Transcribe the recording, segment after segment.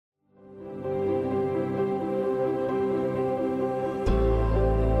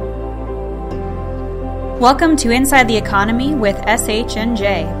Welcome to Inside the Economy with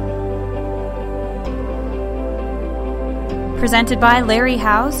SH&J. Presented by Larry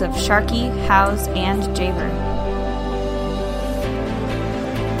Howes of Sharkey, Howes, and Javer.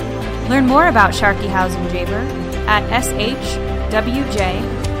 Learn more about Sharkey, Howes, and Javer at shwj.com.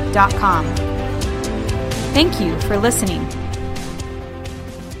 Thank you for listening.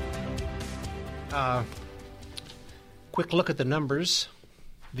 Quick look at the numbers.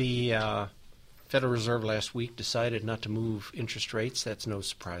 The Federal Reserve last week decided not to move interest rates. That's no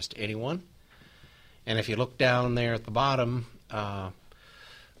surprise to anyone. And if you look down there at the bottom,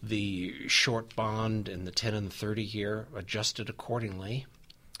 the short bond and the 10 and the 30 year adjusted accordingly.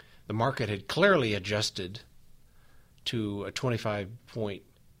 The market had clearly adjusted to a 25-point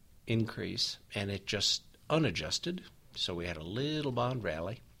increase, and it just unadjusted. So we had a little bond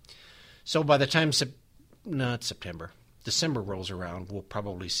rally. So by the time December rolls around, we'll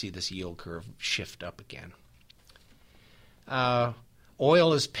probably see this yield curve shift up again.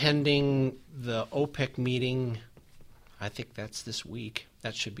 Oil is pending the OPEC meeting. I think that's this week.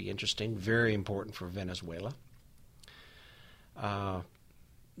 That should be interesting. Very important for Venezuela.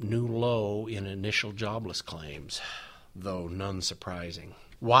 New low in initial jobless claims, though none surprising.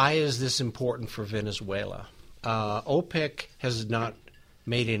 Why is this important for Venezuela? OPEC has not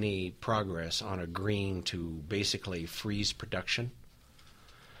made any progress on agreeing to basically freeze production.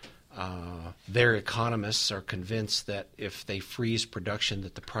 Their economists are convinced that if they freeze production,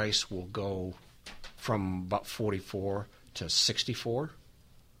 that the price will go from about 44 to 64,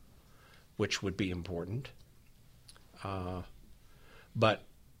 which would be important. But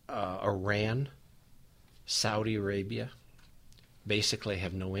Iran, Saudi Arabia, basically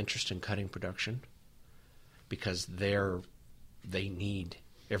have no interest in cutting production because they need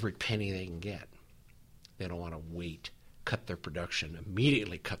every penny they can get. They don't want to wait, cut their production,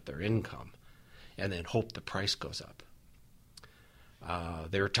 immediately cut their income, and then hope the price goes up.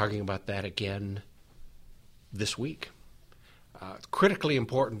 They're talking about that again this week. Critically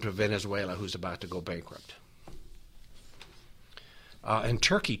important to Venezuela, who's about to go bankrupt. And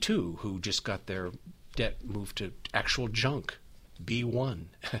Turkey, too, who just got their debt moved to actual junk, B1.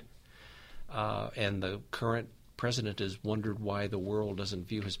 And the current president has wondered why the world doesn't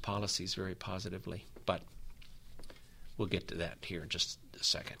view his policies very positively. But we'll get to that here in just a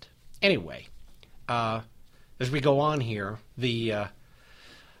second. Anyway, as we go on here, the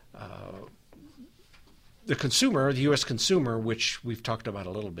consumer, the U.S. consumer, which we've talked about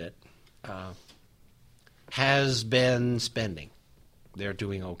a little bit, has been spending. They're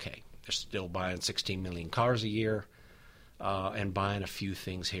doing okay. They're still buying 16 million cars a year and buying a few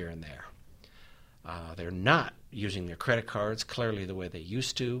things here and there. They're not using their credit cards clearly the way they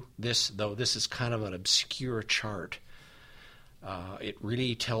used to. This is kind of an obscure chart. It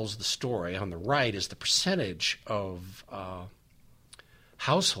really tells the story. On the right is the percentage of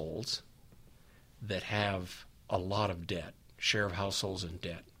households that have a lot of debt, share of households in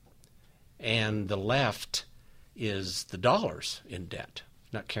debt. And the left is the dollars in debt,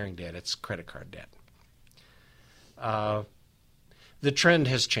 not carrying debt, it's credit card debt. The trend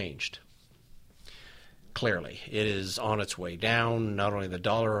has changed. Clearly, it is on its way down, not only the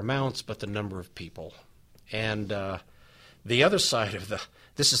dollar amounts, but the number of people. And the other side of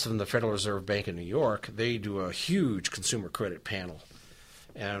this is from the Federal Reserve Bank in New York. They do a huge consumer credit panel.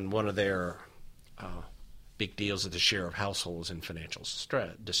 And one of their big deals is the share of households in financial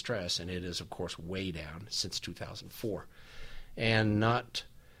distress. And it is, of course, way down since 2004 and not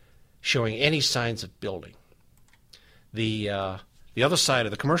showing any signs of building. The other side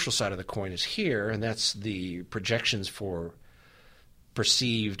of the commercial side of the coin is here, and that's the projections for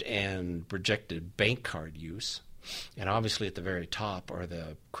perceived and projected bank card use. And obviously at the very top are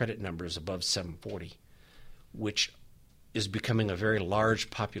the credit numbers above 740, which is becoming a very large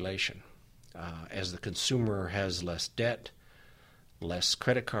population. As the consumer has less debt, less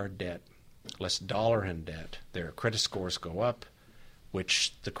credit card debt, less dollar in debt, their credit scores go up,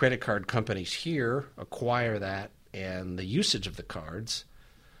 which the credit card companies here acquire that. And the usage of the cards,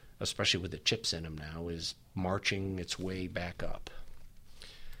 especially with the chips in them now, is marching its way back up.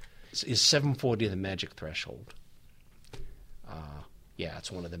 Is 740 the magic threshold? Yeah,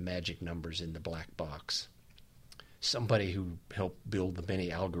 it's one of the magic numbers in the black box. Somebody who helped build the many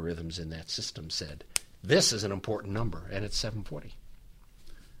algorithms in that system said, this is an important number, and it's 740.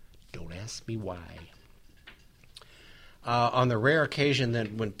 Don't ask me why. On the rare occasion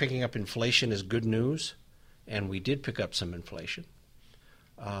that when picking up inflation is good news, and we did pick up some inflation.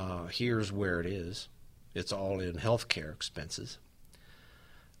 Here's where it is. It's all in healthcare expenses.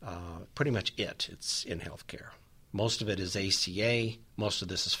 Pretty much it's in healthcare. Most of it is ACA. Most of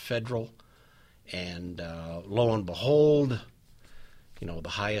this is federal. And lo and behold, the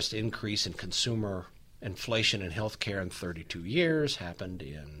highest increase in consumer inflation in healthcare in 32 years happened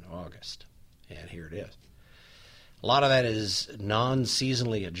in August. And here it is. A lot of that is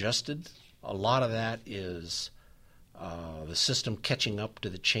non-seasonally adjusted. A lot of that is the system catching up to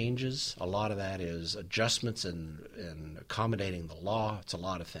the changes. A lot of that is adjustments and accommodating the law. It's a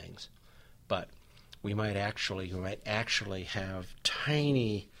lot of things. But we might actually have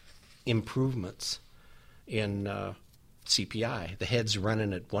tiny improvements in CPI. The head's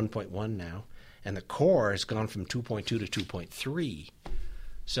running at 1.1 now, and the core has gone from 2.2 to 2.3.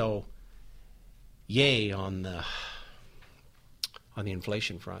 So, yay on the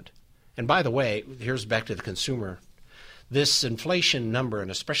inflation front. And by the way, here's back to the consumer. This inflation number, and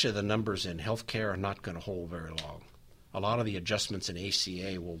especially the numbers in healthcare, are not going to hold very long. A lot of the adjustments in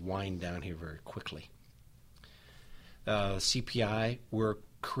ACA will wind down here very quickly. CPI, we're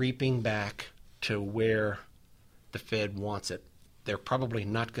creeping back to where the Fed wants it. They're probably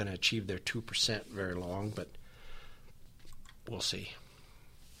not going to achieve their 2% very long, but we'll see.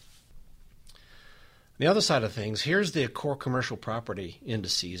 The other side of things, here's the core commercial property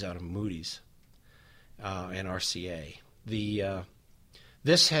indices out of Moody's and RCA.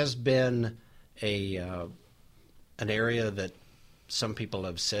 This has been an area that some people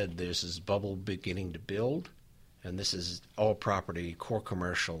have said this is bubble beginning to build, and this is all property, core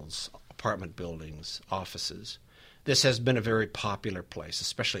commercials, apartment buildings, offices. This has been a very popular place,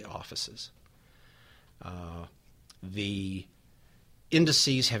 especially offices. The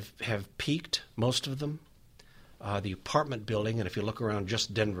indices have peaked, most of them. The apartment building, and if you look around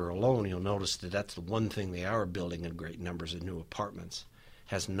just Denver alone, you'll notice that that's the one thing they are building in great numbers of new apartments,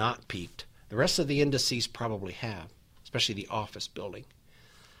 has not peaked. The rest of the indices probably have, especially the office building.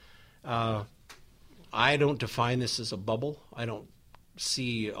 I don't define this as a bubble. I don't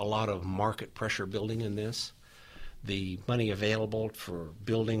see a lot of market pressure building in this. The money available for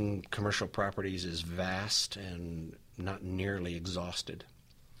building commercial properties is vast and not nearly exhausted.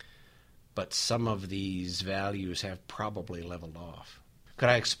 But some of these values have probably leveled off. Could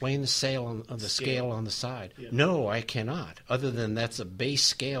I explain the scale on the side? Yeah. No, I cannot. Other than that's a base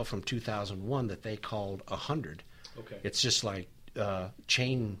scale from 2001 that they called 100. Okay. It's just like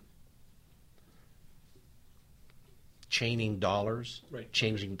chaining dollars, Right.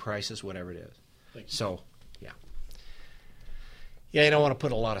 changing prices, whatever it is. Thank you. So, yeah. Yeah, you don't want to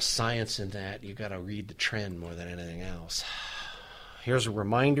put a lot of science in that. You got to read the trend more than anything else. Here's a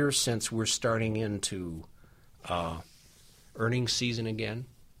reminder, since we're starting into earnings season again.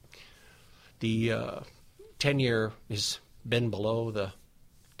 The 10-year has been below the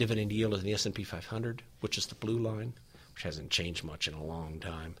dividend yield of the S&P 500, which is the blue line, which hasn't changed much in a long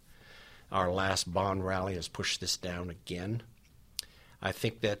time. Our last bond rally has pushed this down again. I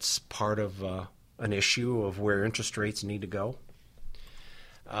think that's part of an issue of where interest rates need to go.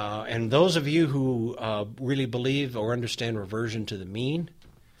 And those of you who really believe or understand reversion to the mean,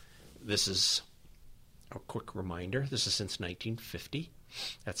 this is a quick reminder. This is since 1950.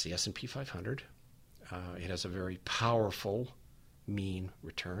 That's the S&P 500. It has a very powerful mean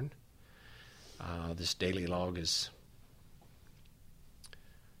return. This daily log is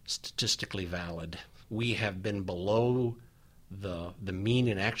statistically valid. We have been below the mean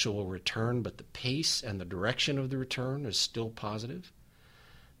in actual return, but the pace and the direction of the return is still positive.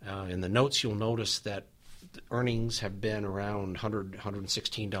 In the notes, you'll notice that the earnings have been around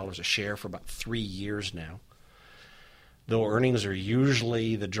 $116 a share for about 3 years now. Though earnings are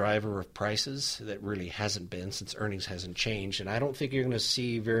usually the driver of prices, that really hasn't been, since earnings hasn't changed. And I don't think you're going to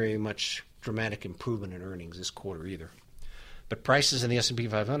see very much dramatic improvement in earnings this quarter either. But prices in the S&P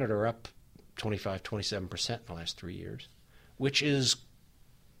 500 are up 25, 27% in the last 3 years, which is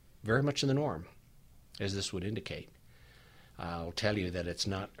very much in the norm, as this would indicate. I'll tell you that it's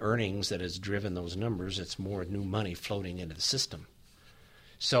not earnings that has driven those numbers. It's more new money floating into the system.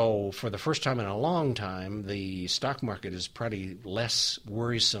 So for the first time in a long time, the stock market is probably less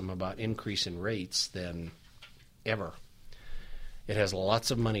worrisome about increase in rates than ever. It has lots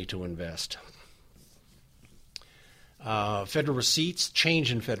of money to invest. Federal receipts,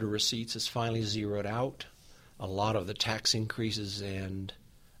 change in federal receipts is finally zeroed out. A lot of the tax increases and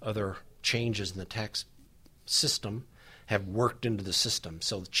other changes in the tax system have worked into the system.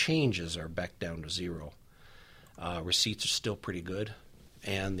 So the changes are back down to zero. Receipts are still pretty good.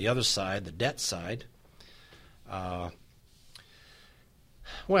 And the other side, the debt side,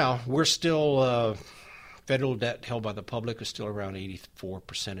 we're still, federal debt held by the public is still around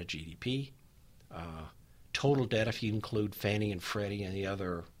 84% of GDP. Total debt, if you include Fannie and Freddie and the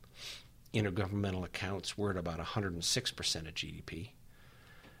other intergovernmental accounts, we're at about 106% of GDP.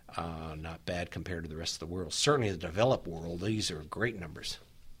 Not bad compared to the rest of the world. Certainly the developed world, these are great numbers.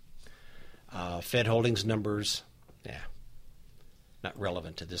 Fed holdings numbers, not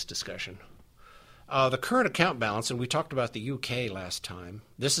relevant to this discussion. The current account balance, and we talked about the UK last time.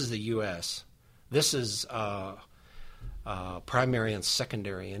 This is the US. This is primary and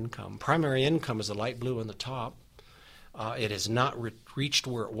secondary income. Primary income is the light blue on the top. It has not reached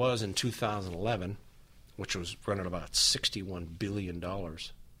where it was in 2011, which was running about $61 billion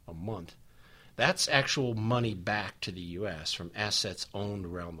a month. That's actual money back to the U.S. from assets owned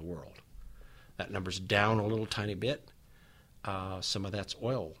around the world. That number's down a little tiny bit. Some of that's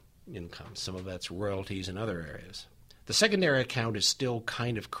oil income. Some of that's royalties in other areas. The secondary account is still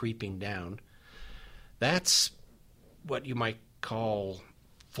kind of creeping down. That's what you might call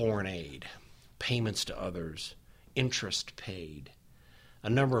foreign aid, payments to others, interest paid, a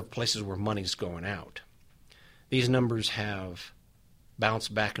number of places where money's going out. These numbers have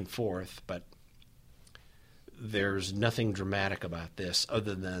bounced back and forth, but there's nothing dramatic about this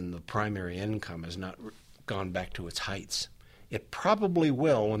other than the primary income has not gone back to its heights. It probably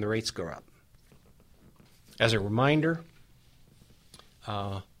will when the rates go up. As a reminder,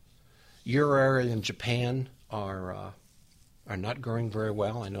 Euro area and Japan are not growing very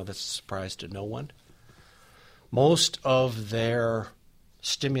well. I know that's a surprise to no one. Most of their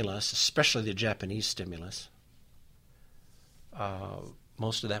stimulus, especially the Japanese stimulus,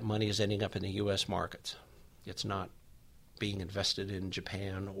 most of that money is ending up in the U.S. markets. It's not being invested in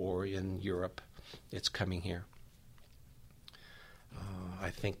Japan or in Europe. It's coming here. I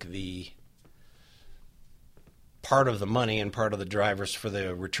think the part of the money and part of the drivers for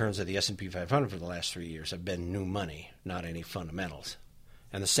the returns of the S&P 500 for the last 3 years have been new money, not any fundamentals.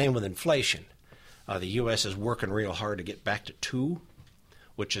 And the same with inflation. The U.S. is working real hard to get back to 2,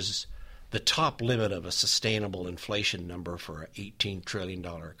 which is the top limit of a sustainable inflation number for an $18 trillion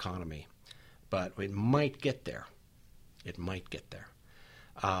economy. But it might get there. It might get there.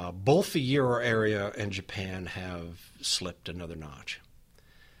 Both the Euro area and Japan have slipped another notch.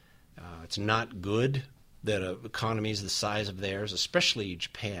 It's not good that economies the size of theirs, especially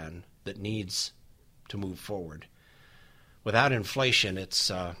Japan, that needs to move forward. Without inflation, it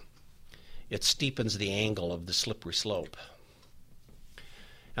steepens the angle of the slippery slope.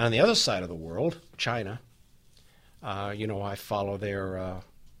 And on the other side of the world, China, I follow their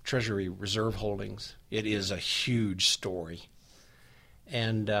Treasury reserve holdings. It is a huge story.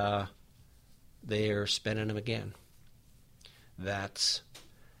 And they're spending them again. That's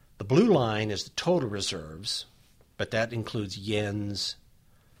the blue line is the total reserves, but that includes yens,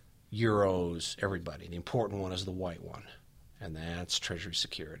 euros, everybody. The important one is the white one, and that's Treasury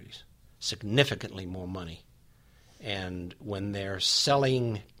securities. Significantly more money. And when they're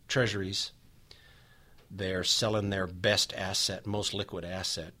selling treasuries, they're selling their best asset, most liquid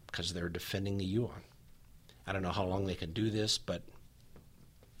asset, because they're defending the yuan. I don't know how long they can do this, but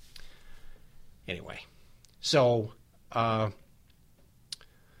anyway. So the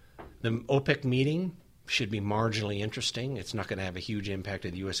OPEC meeting should be marginally interesting. It's not going to have a huge impact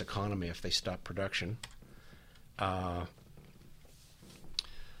on the U.S. economy if they stop production.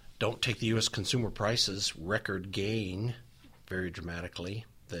 Don't take the U.S. consumer prices record gain very dramatically.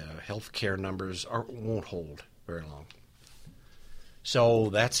 The health care numbers won't hold very long. So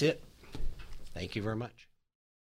that's it. Thank you very much.